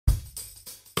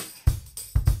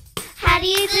do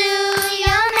you do?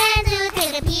 Your man do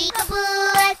take a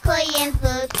peekaboo at Korean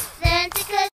food. Learn to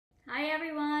cook. Hi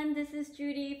everyone, this is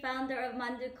Judy, founder of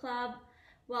Mandoo Club.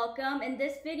 Welcome. In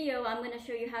this video, I'm going to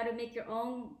show you how to make your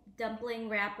own dumpling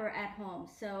wrapper at home.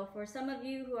 So for some of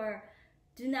you who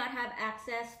do not have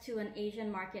access to an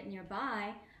Asian market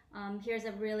nearby, here's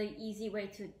a really easy way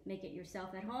to make it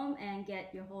yourself at home and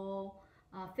get your whole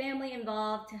family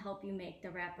involved to help you make the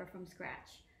wrapper from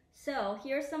scratch. So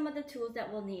here's some of the tools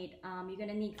that we'll need. You're going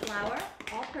to need flour,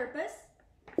 all-purpose,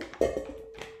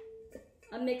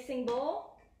 a mixing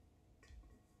bowl,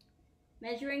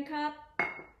 measuring cup,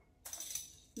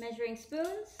 measuring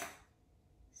spoons,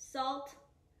 salt,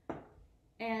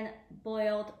 and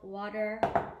boiled water,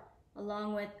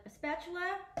 along with a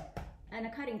spatula and a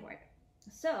cutting board.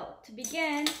 So to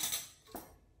begin,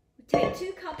 we take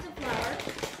 2 cups of flour,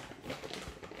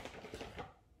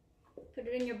 put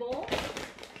it in your bowl,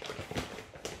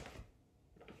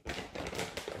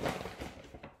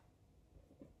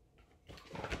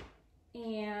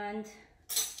 and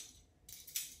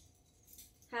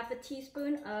half a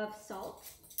teaspoon of salt,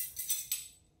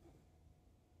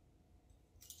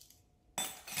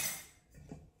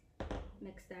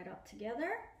 mix that up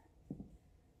together,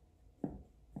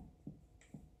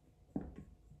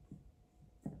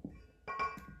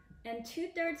 and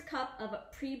 2/3 cup of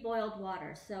pre-boiled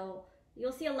water. So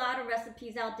you'll see a lot of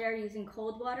recipes out there using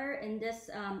cold water. In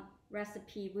this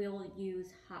recipe, we'll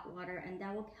use hot water, and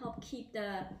that will help keep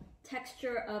the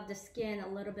texture of the skin a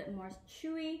little bit more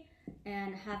chewy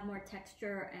and have more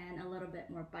texture and a little bit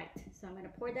more bite. So I'm going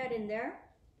to pour that in there.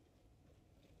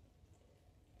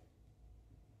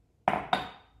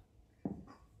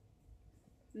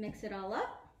 Mix it all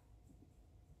up.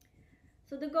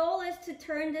 So the goal is to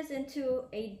turn this into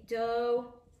a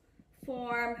dough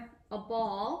form, a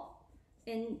ball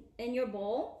in your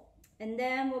bowl, and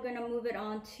then we're going to move it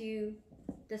onto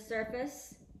the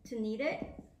surface to knead it,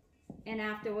 and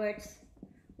afterwards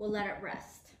we'll let it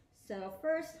rest. So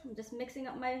first, I'm just mixing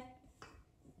up my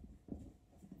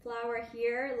flour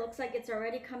here. It looks like it's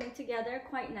already coming together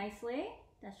quite nicely.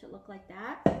 That should look like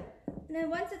that. And then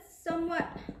once it's somewhat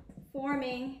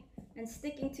forming and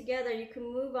sticking together, you can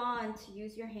move on to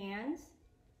use your hands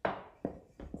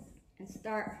and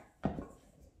start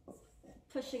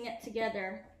pushing it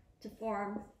together to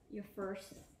form your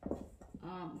first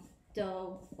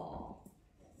dough ball.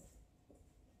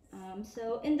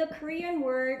 So in the Korean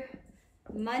word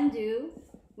Mandoo,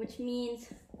 which means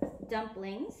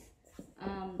dumplings,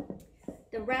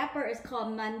 the wrapper is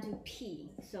called Mandoo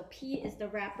P. So P is the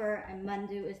wrapper and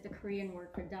Mandoo is the Korean word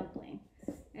for dumpling.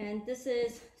 And this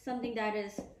is something that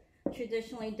is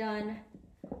traditionally done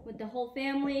with the whole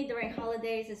family during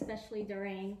holidays, especially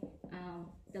during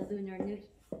the Lunar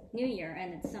New Year.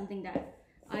 And it's something that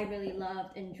I really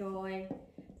loved, enjoy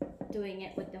doing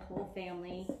it with the whole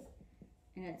family.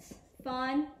 And it's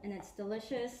fun and it's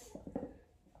delicious,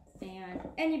 and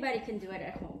anybody can do it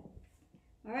at home.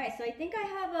 All right, so I think I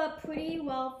have a pretty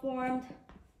well formed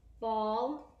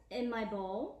ball in my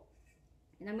bowl,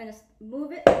 and I'm going to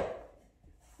move it.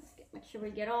 Make sure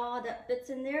we get all the bits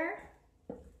in there.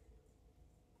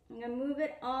 I'm going to move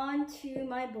it onto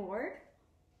my board,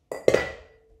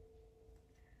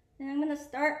 and I'm going to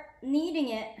start kneading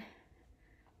it.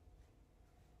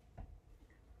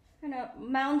 Kind of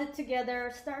mound it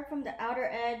together, start from the outer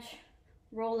edge,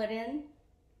 roll it in,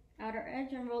 outer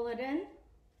edge and roll it in.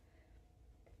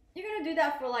 You're going to do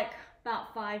that for like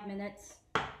about 5 minutes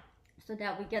so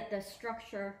that we get the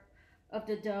structure of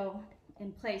the dough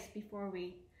in place before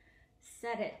we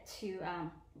set it to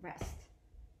rest.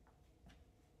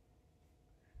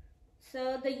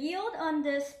 So the yield on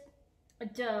this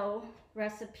dough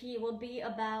recipe will be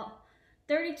about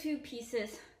 32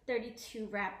 pieces, 32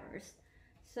 wrappers.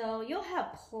 So you'll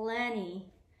have plenty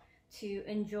to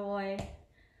enjoy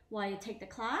while you take the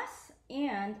class,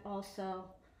 and also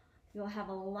you'll have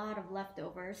a lot of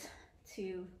leftovers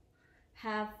to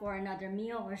have for another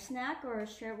meal or snack or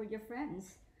share with your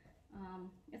friends.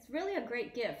 It's really a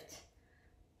great gift.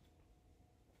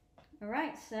 All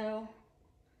right, so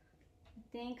I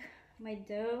think my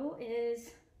dough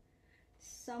is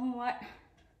somewhat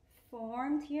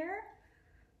formed here.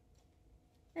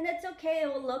 And it's okay,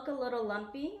 it will look a little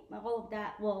lumpy. All of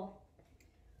that will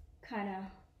kind of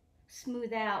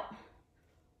smooth out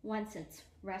once it's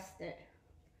rested.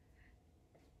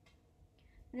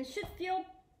 And it should feel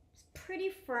pretty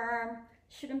firm,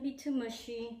 shouldn't be too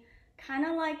mushy, kind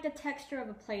of like the texture of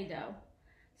a Play-Doh.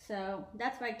 So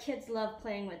that's why kids love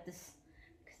playing with this,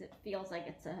 because it feels like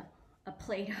it's a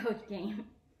Play-Doh game.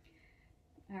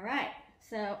 All right,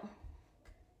 so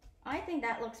I think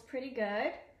that looks pretty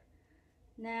good.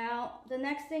 Now, the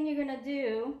next thing you're gonna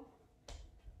do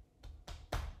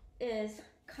is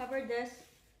cover this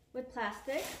with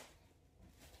plastic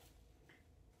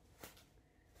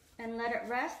and let it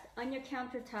rest on your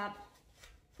countertop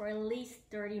for at least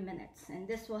 30 minutes. And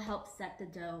this will help set the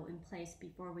dough in place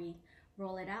before we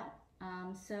roll it out.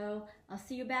 So I'll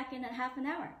see you back in half an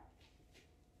hour.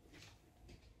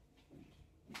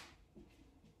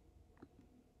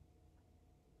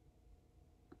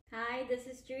 Hi, this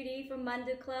is Judy from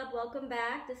Mandoo Club. Welcome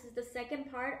back. This is the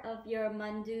second part of your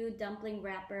Mandoo dumpling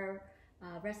wrapper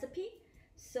recipe.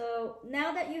 So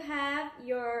now that you have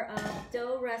your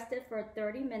dough rested for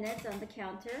 30 minutes on the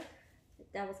counter,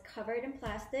 that was covered in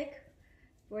plastic,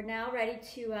 we're now ready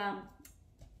to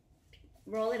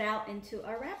roll it out into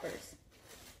our wrappers.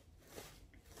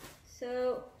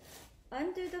 So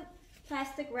undo the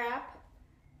plastic wrap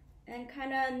and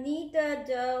kind of knead the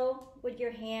dough with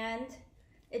your hand.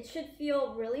 It should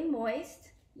feel really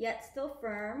moist, yet still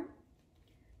firm.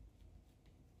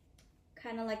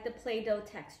 Kind of like the Play-Doh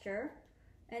texture.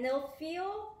 And it'll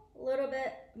feel a little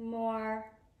bit more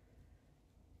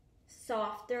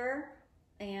softer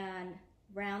and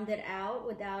rounded out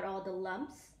without all the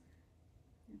lumps.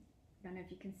 I don't know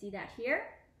if you can see that here.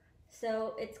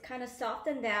 So it's kind of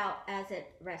softened out as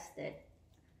it rested,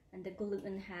 and the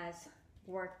gluten has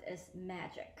worked as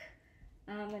magic.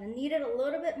 I'm going to knead it a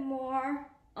little bit more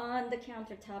on the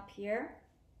countertop here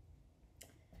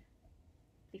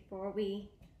before we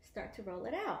start to roll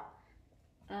it out.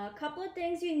 A couple of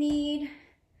things you need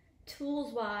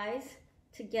tools wise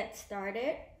to get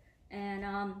started, and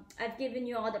I've given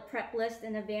you all the prep list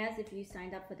in advance if you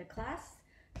signed up for the class.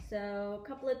 So a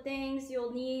couple of things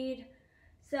you'll need: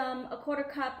 a quarter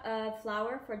cup of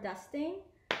flour for dusting,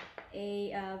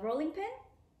 a rolling pin,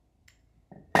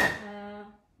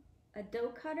 a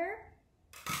dough cutter,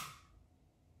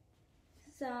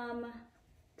 some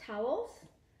towels,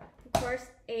 of course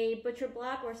a butcher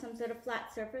block or some sort of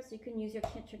flat surface. You can use your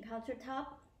kitchen countertop,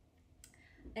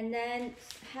 and then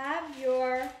have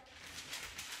your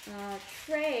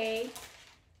tray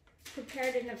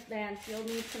prepared in advance. You'll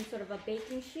need some sort of a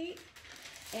baking sheet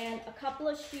and a couple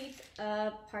of sheets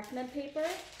of parchment paper,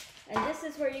 and this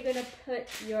is where you're going to put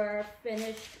your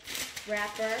finished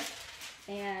wrapper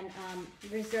and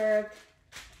reserved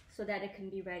so that it can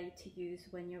be ready to use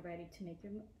when you're ready to make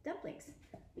your dumplings.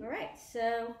 All right,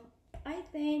 so I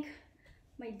think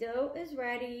my dough is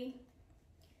ready,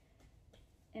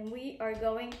 and we are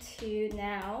going to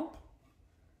now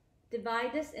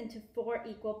divide this into 4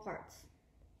 equal parts.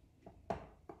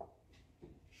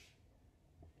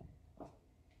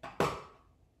 Like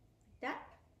that.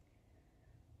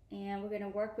 And we're going to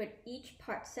work with each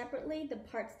part separately. The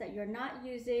parts that you're not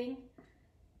using,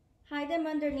 hide them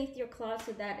underneath your cloth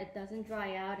so that it doesn't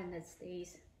dry out and it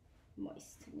stays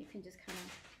moist. And you can just kind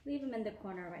of leave them in the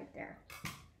corner right there.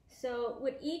 So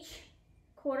with each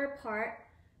quarter part,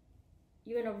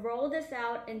 you're going to roll this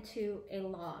out into a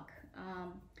log.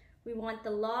 We want the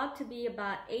log to be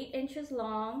about 8 inches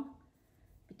long,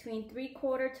 between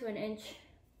 3/4 to 1 inch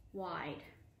wide.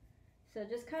 So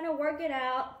just kind of work it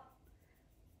out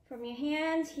from your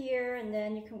hands here, and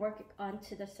then you can work it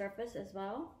onto the surface as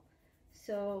well.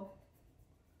 So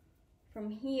from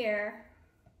here,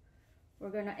 we're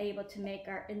going to able to make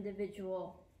our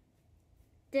individual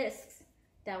discs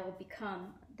that will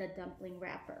become the dumpling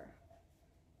wrapper.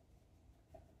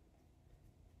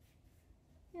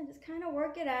 And just kind of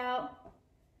work it out.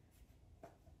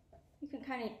 You can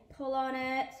kind of pull on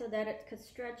it so that it could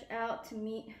stretch out to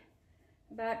meet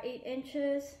about 8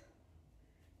 inches.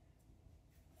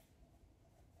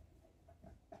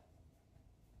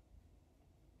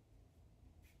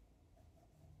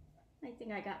 I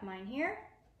think I got mine here.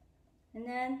 And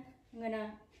then I'm going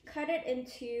to cut it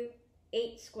into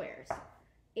 8 squares,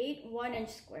 8 1-inch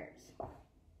squares.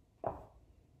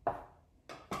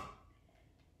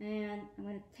 And I'm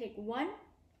going to take one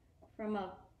from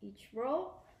each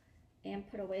row and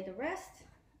put away the rest.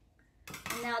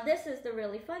 And now this is the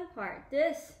really fun part.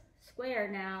 This square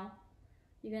now,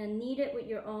 you're going to knead it with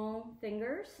your own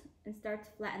fingers and start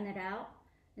to flatten it out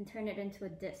and turn it into a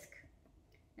disc.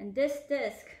 And this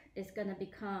disc is going to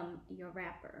become your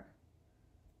wrapper.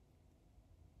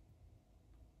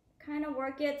 Kind of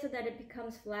work it so that it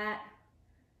becomes flat.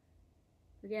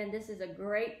 Again, this is a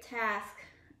great task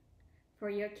for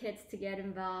your kids to get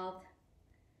involved.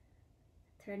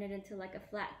 Turn it into like a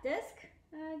flat disc.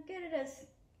 Get it as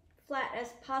flat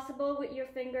as possible with your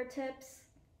fingertips,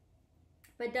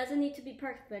 but it doesn't need to be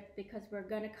perfect because we're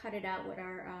going to cut it out with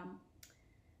our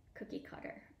cookie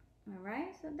cutter. All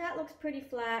right, so that looks pretty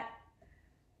flat.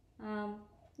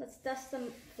 Let's dust some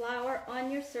flour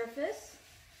on your surface.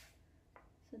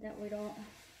 so that we don't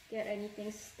get anything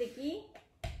sticky.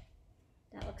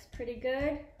 That looks pretty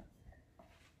good.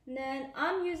 And then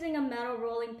I'm using a metal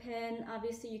rolling pin.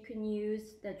 Obviously you can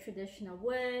use the traditional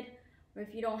wood, or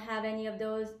if you don't have any of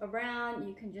those around,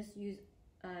 you can just use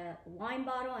a wine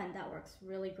bottle, and that works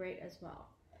really great as well.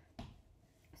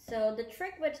 So the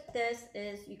trick with this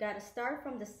is you got to start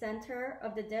from the center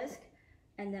of the disc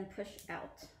and then push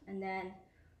out, and then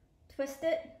twist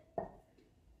it,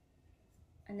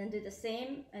 and then do the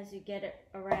same as you get it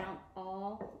around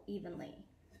all evenly.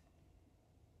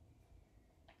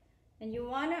 And you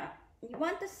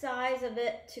want the size of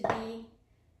it to be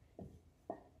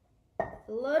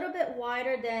a little bit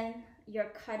wider than your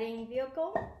cutting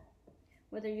vehicle,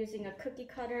 whether you're using a cookie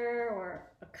cutter or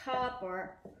a cup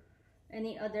or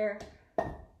any other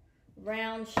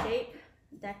round shape.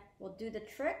 That will do the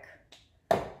trick,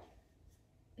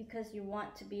 because you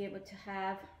want to be able to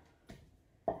have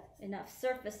enough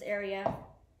surface area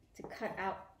to cut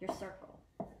out your circle.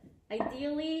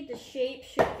 Ideally, the shape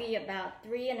should be about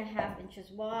 3.5 inches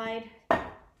wide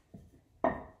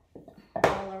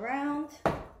all around.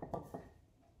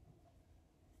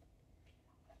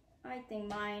 I think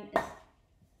mine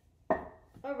is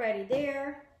already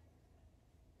there.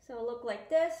 So it'll look like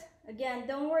this. Again,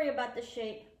 don't worry about the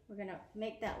shape. We're gonna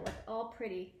make that look all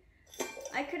pretty.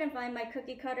 I couldn't find my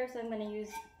cookie cutter, so I'm gonna use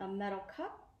a metal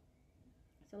cup.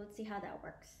 So let's see how that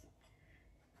works.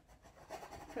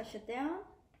 Push it down.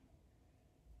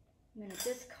 I'm gonna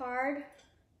discard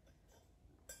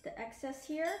the excess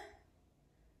here.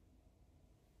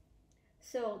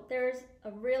 So there's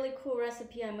a really cool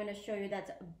recipe I'm gonna show you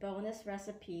that's a bonus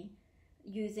recipe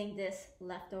using this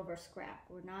leftover scrap.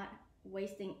 We're not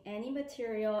wasting any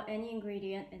material, any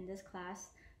ingredient in this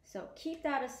class. So keep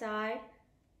that aside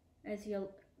as you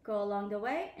go along the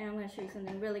way, and I'm gonna show you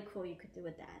something really cool you could do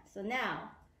with that. So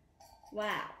now,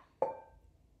 wow.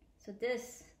 So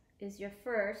this is your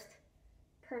first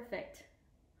perfect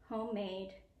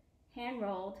homemade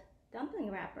hand-rolled dumpling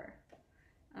wrapper.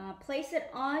 Place it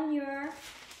on your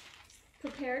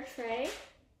prepared tray.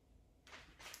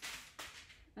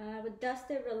 I would dust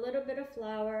it with a little bit of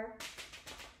flour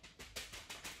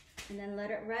and then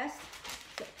let it rest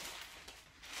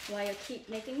while you keep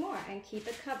making more, and keep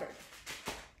it covered.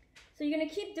 So you're going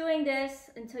to keep doing this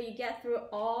until you get through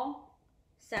all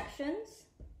sections.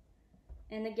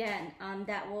 And again,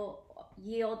 that will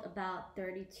yield about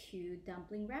 32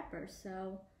 dumpling wrappers.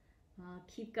 So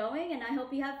keep going, and I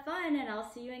hope you have fun, and I'll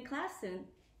see you in class soon.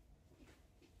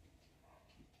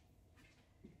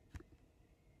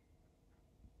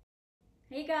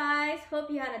 Hey guys, hope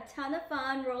you had a ton of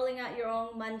fun rolling out your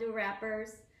own Mandoo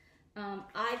wrappers.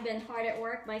 I've been hard at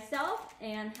work myself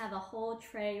and have a whole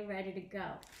tray ready to go.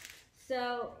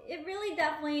 So it really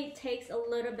definitely takes a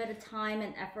little bit of time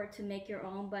and effort to make your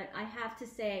own, but I have to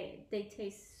say they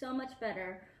taste so much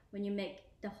better when you make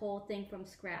the whole thing from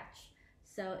scratch.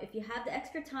 So if you have the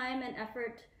extra time and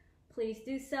effort, please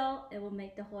do so. It will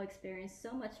make the whole experience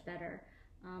so much better.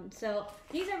 So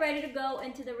these are ready to go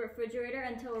into the refrigerator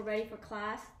until we're ready for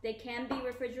class. They can be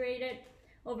refrigerated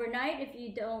overnight if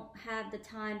you don't have the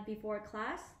time before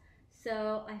class.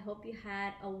 So I hope you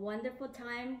had a wonderful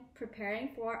time preparing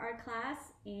for our class,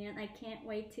 and I can't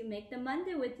wait to make the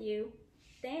Mandoo with you.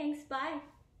 Thanks, bye.